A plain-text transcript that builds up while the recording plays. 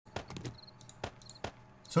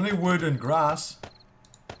It's only wood and grass.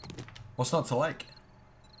 What's not to like?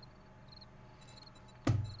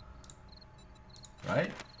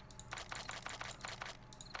 Right?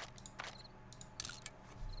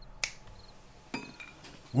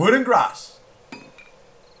 Wood and grass.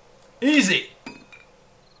 Easy.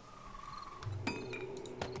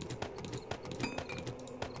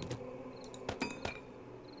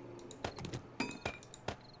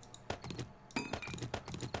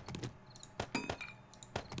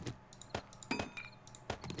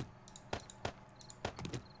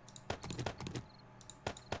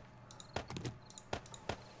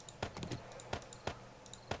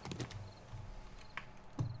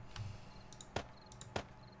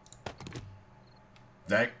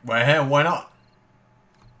 Like, well, hell, why not?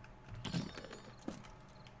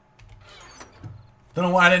 Don't know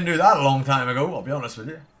why I didn't do that a long time ago, I'll be honest with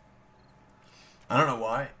you. I don't know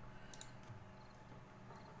why.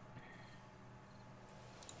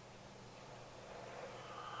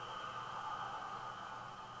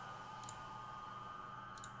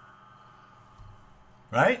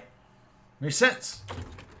 Right? Makes sense.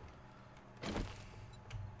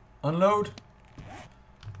 Unload.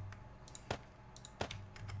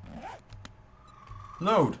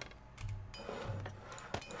 Load.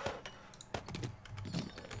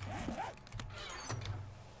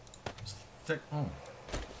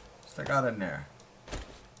 Stick that in there.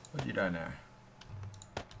 Put you down there.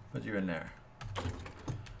 Put you in there.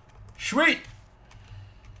 Sweet!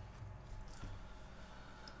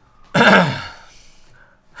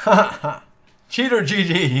 Cheater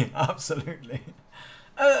GG, absolutely.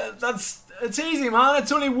 It's easy, man.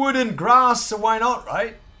 It's only wood and grass, so why not,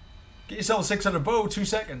 right? Get yourself a 600 bow, 2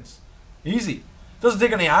 seconds. Easy. Doesn't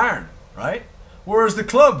take any iron, right? Whereas the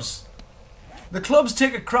clubs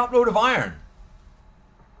take a crap load of iron.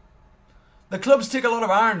 The clubs take a lot of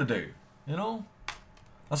iron to do, you know?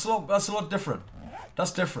 That's a lot different.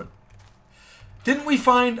 That's different. Didn't we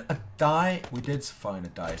find a dye? We did find a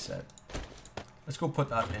dye set. Let's go put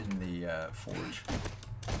that in the forge.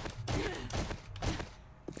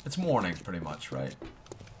 It's morning, pretty much, right?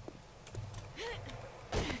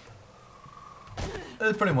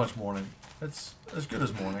 It's pretty much morning. It's as good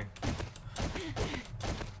as morning.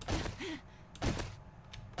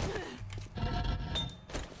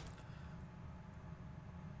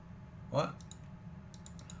 What?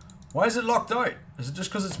 Why is it locked out? Is it just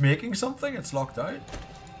because it's making something? It's locked out?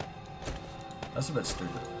 That's a bit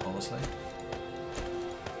stupid, honestly.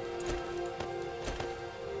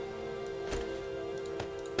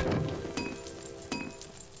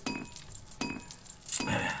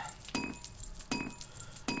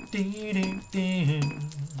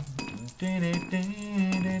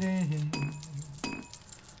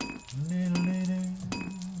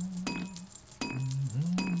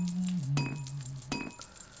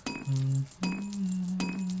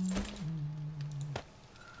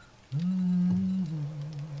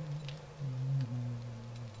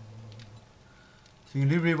 So you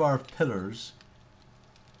do rebar pillars,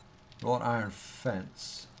 wrought iron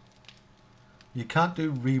fence. You can't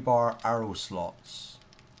do rebar arrow slots,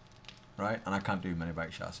 right? And I can't do mini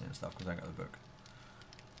bike chassis and stuff because I got the book.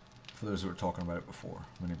 For those who were talking about it before,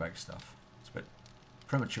 mini bike stuff. It's a bit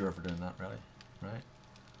premature for doing that, really, right?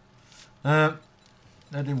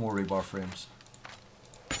 I do more rebar frames.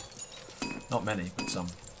 Not many, but some.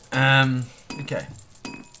 Okay.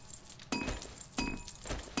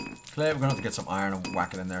 Clay, we're gonna have to get some iron and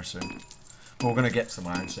whack it in there soon. But we're gonna get some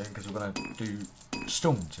iron soon because we're gonna do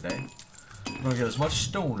stone today. We're gonna get as much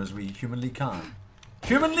stone as we humanly can.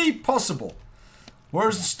 Humanly possible.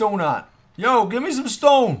 Where's the stone at? Yo, give me some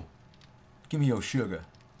stone. Give me your sugar.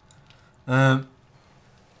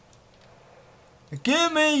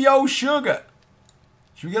 Give me your sugar.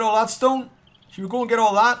 Should we get all that stone? Should we go and get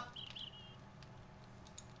all that?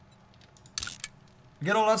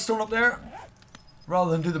 Get all that stone up there?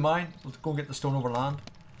 Rather than do the mine, let's go and get the stone over land.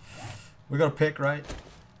 We got a pick, right?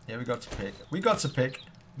 Yeah, we got to pick. We got to pick.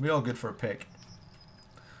 We all good for a pick.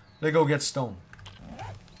 Let's go get stone.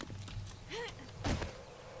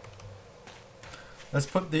 Let's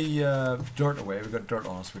put the dirt away. We got dirt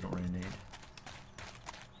on us we don't really need.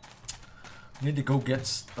 We need to go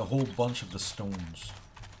get a whole bunch of the stones.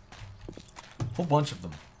 A whole bunch of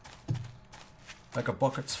them. Like a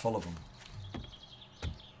bucket's full of them.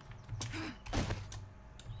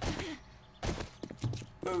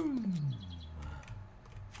 Boom.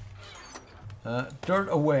 Dirt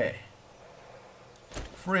away.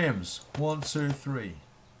 Frames. 1, 2, 3.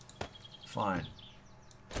 Fine.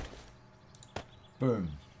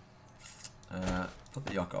 Boom. Put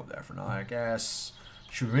the yucca up there for now, I guess.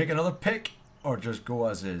 Should we make another pick? Or just go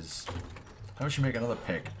as is? How should we make another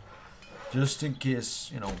pick? Just in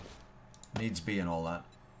case, you know, needs be and all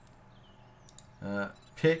that.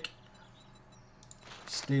 Pick.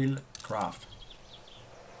 Steel. Craft.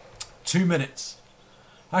 2 minutes.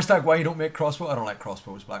 Hashtag why you don't make crossbow. I don't like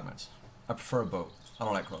crossbows, blackmans. I prefer a bow. I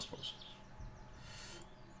don't like crossbows.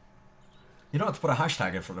 You don't have to put a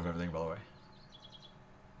hashtag in front of everything, by the way.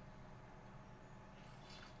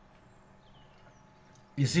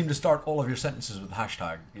 You seem to start all of your sentences with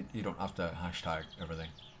hashtag. You don't have to hashtag everything.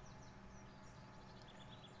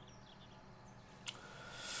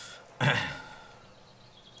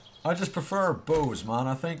 I just prefer bows, man.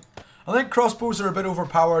 I think crossbows are a bit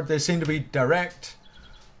overpowered. They seem to be direct.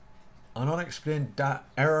 An unexplained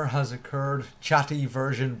error has occurred. Chatty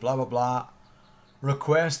version, blah blah blah.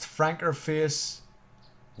 Request franker face.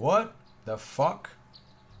 What the fuck?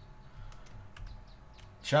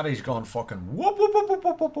 Chatty's gone fucking whoop whoop whoop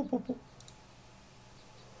whoop whoop whoop whoop.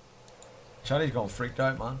 Chatty's gone freaked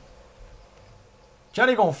out, man.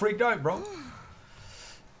 Chatty gone freaked out, bro.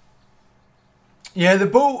 Yeah, the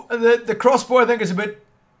bow, the crossbow, I think is a bit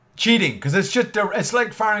cheating because it's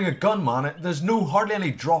like firing a gun, man. There's hardly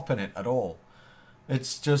any drop in it at all.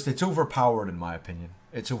 It's overpowered in my opinion.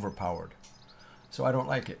 It's overpowered, so I don't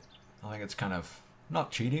like it. I think it's kind of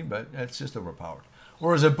not cheating, but it's just overpowered.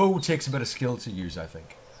 Whereas a bow takes a bit of skill to use, I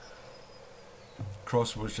think.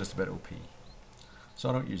 Crossbow's just a bit OP, so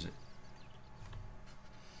I don't use it.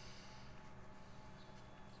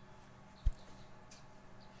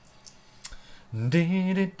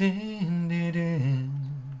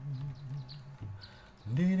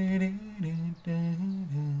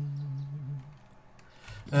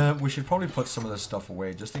 We should probably put some of this stuff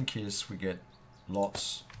away just in case we get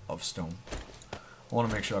lots of stone. I want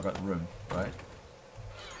to make sure I've got room, right?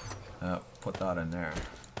 Put that in there.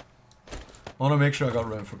 I want to make sure I got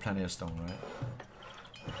room for plenty of stone,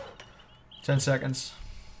 right? 10 seconds.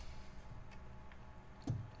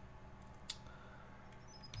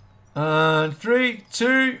 And 3,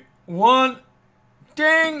 2, 1.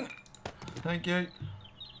 Ding! Thank you.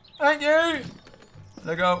 Thank you!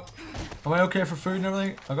 There you go. Am I okay for food and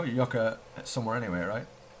everything? I got yucca somewhere anyway, right?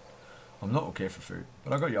 I'm not okay for food,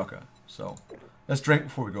 but I got yucca. So, let's drink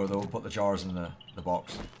before we go though. We'll put the jars in the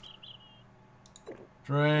box.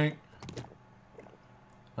 Drink.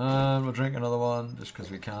 And we'll drink another one just because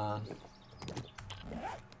we can.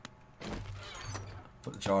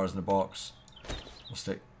 Put the jars in the box. We'll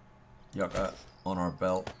stick yucca on our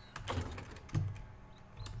belt.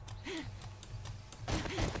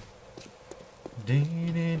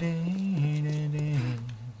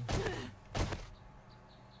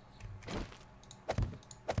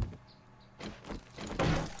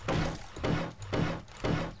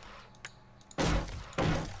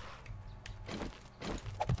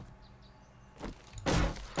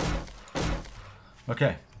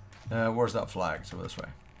 Okay, where's that flag? So this way.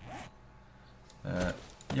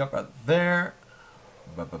 Yucca there.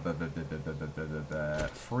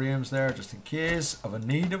 Frames there just in case of a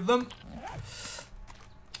need of them.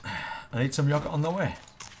 I need some yucca on the way.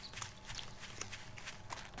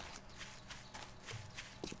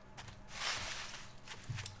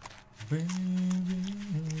 We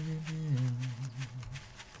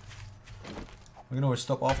can always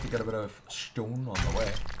stop off to get a bit of stone on the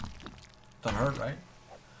way. Don't hurt, right?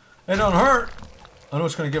 It don't hurt! I know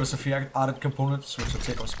it's going to give us a few added components which will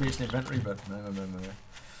take up space in the inventory, but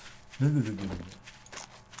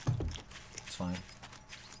it's fine.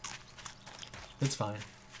 It's fine.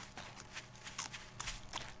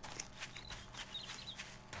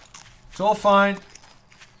 It's all fine.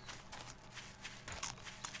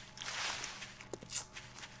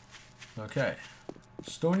 Okay.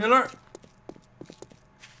 Stone alert.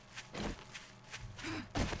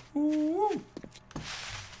 Ooh.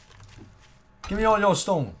 Give me all your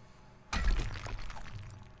stone.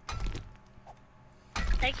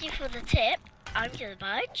 Thank you for the tip. I'm gonna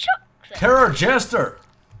buy chocolate. Terror Jester.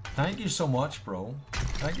 Thank you so much, bro.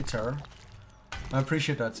 Thank you, Terror. I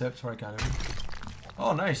appreciate that tip. Sorry, I can't even.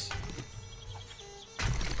 Oh, nice.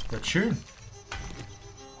 The tune.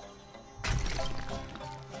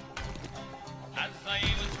 As I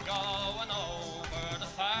was going over the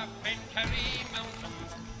surfing Kerry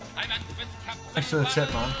Mountains, I met with Captain Thanks for the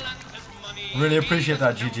tip, man. and his money. Really appreciate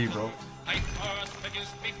that, GG, bro. I first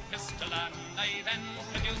produced me pistol and I then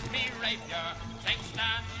produced me rapier. Take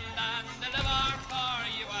stand and deliver, for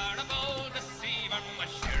you are a bold deceiver.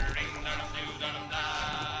 Mushering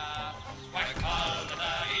da-dum-doo-da-dum-da. Why call the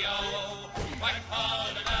daddy-o? Why call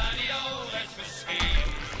the daddy-o? There's whiskey in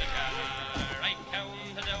the jar. I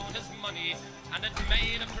counted down his money and it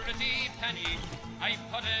made a pretty penny. I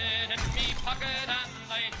put it in me pocket and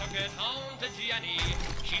I took it home to Jenny.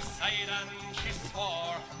 She sighed and she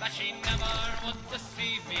swore that she never would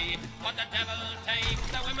deceive me. But the devil take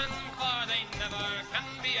the women, for they never can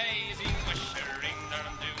be easy. Mushering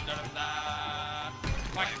dum do dum da.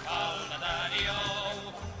 Quack fall the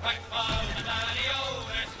daddy-o, quack fall the daddy-o.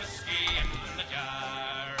 There's whiskey in the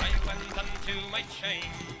jar. I went unto my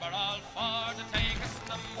chamber all for to take a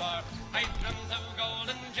slumber. I dreamt of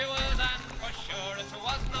golden jewels and for sure it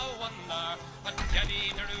was no wonder. But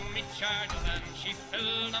Jenny drew me charges and she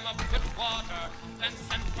filled them up with water. Then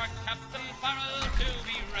sent for Captain Farrell to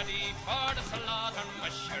be ready for the slaughter.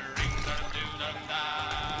 Mushering dum do dum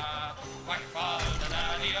da. Quack fall the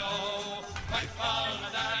daddy-o, quack fall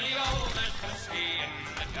the daddy-o. There's whiskey in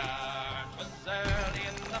the jar. 'Twas early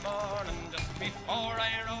in the morning, just before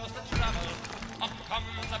I rose to travel. Up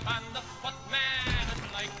comes a band of footmen, and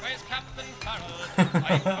likewise Captain Farrell.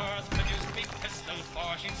 I first produced me pistol,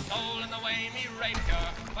 for she'd stolen away me rapier.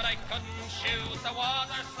 But I couldn't shoot the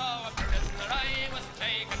water, so a prisoner I was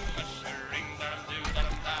taken. Mushering dum do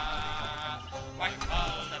dum da. Quack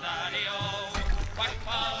fall the daddy-o, quack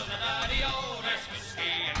fall the daddy-o. There's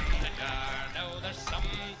whiskey in the jar. Now there's some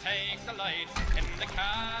take the light in the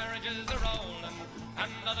carriages a-rolling,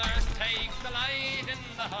 and others take the light in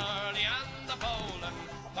the hurley and the bowling.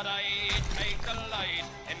 But I take the light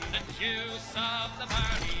in the juice of the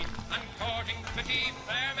barley, and courting pretty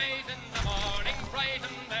fair maids in the morning, bright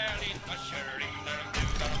and early. Mushering dum do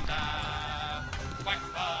dum da. Quack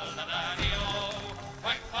fall the daddy-o,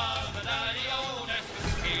 quack fall the daddy-o. There's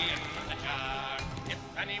whiskey in the jar. If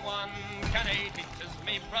anyone can aid me, 'tis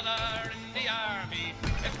me brother in the army.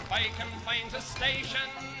 If I can find a station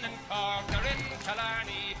in Cork or in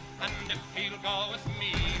Killarney, and if he'll go with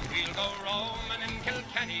me, we'll go roaming in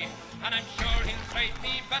Kilkenny. And I'm sure he'll treat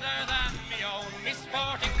me better than me own, me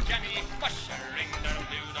sporting Jenny. Mushering dum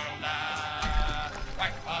do dum da.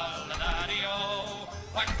 Quack fall the daddy-o,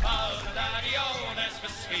 quack fall the daddy-o. There's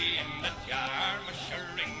whiskey in the jar.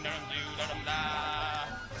 Mushering dum do dum da.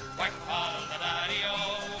 Quack fall the daddy-o,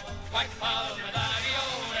 quack fall the daddy-o.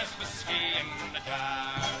 There's whiskey in the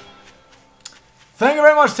jar. Thank you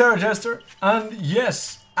very much, Tara Jester. And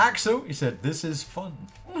yes, Axo, he said, this is fun.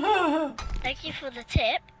 Thank you for the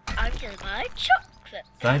tip. I'm gonna buy chocolate.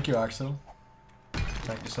 Thank you, Axo.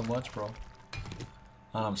 Thank you so much, bro.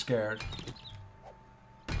 And I'm scared.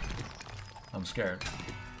 I'm scared.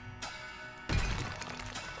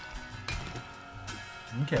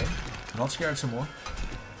 Okay. I'm not scared some more.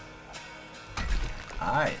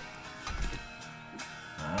 Alright.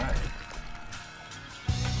 Alright.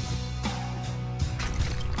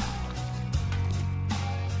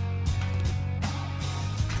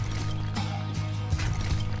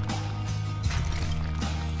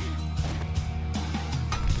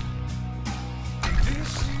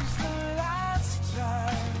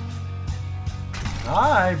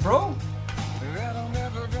 Alright, bro. That I'm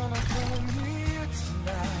never gonna come here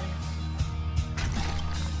tonight.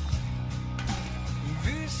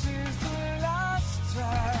 This is the last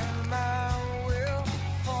time I will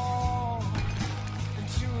fall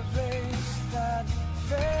into a place that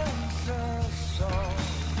fails us all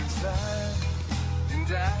the time. And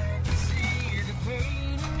I can see the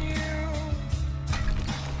pain in you,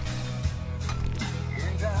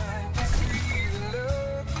 and I can see the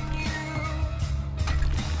love in you.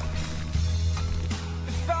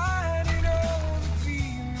 Fighting all the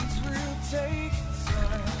feelings will take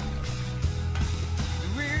time. It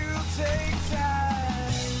will take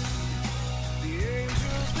time. The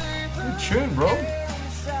angels they Good tune, bro.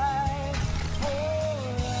 inside for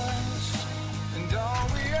us. And all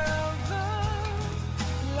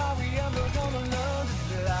we ever gonna learn to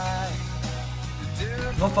fly. The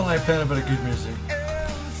devil Nothing like playing a bit of good music.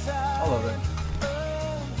 inside I love it.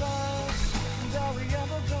 of us. And are we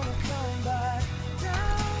ever gonna come back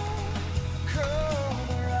down? Come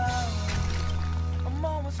around. I'm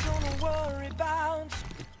always gonna worry about.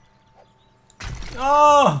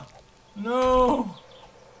 Oh! No!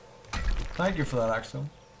 Thank you for that, Axel.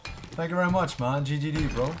 Thank you very much, man.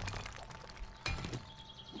 GGD, bro.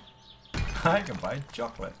 I can buy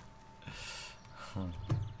chocolate.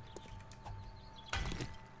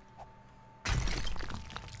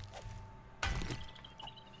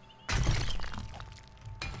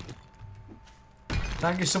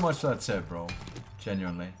 Thank you so much for that tip, bro.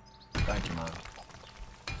 Genuinely. Thank you, man.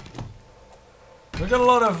 We got a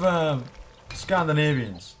lot of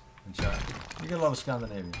Scandinavians in chat. We get a lot of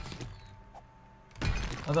Scandinavians.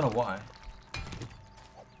 I don't know why.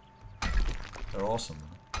 They're awesome,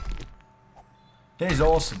 man. Day's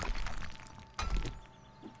awesome.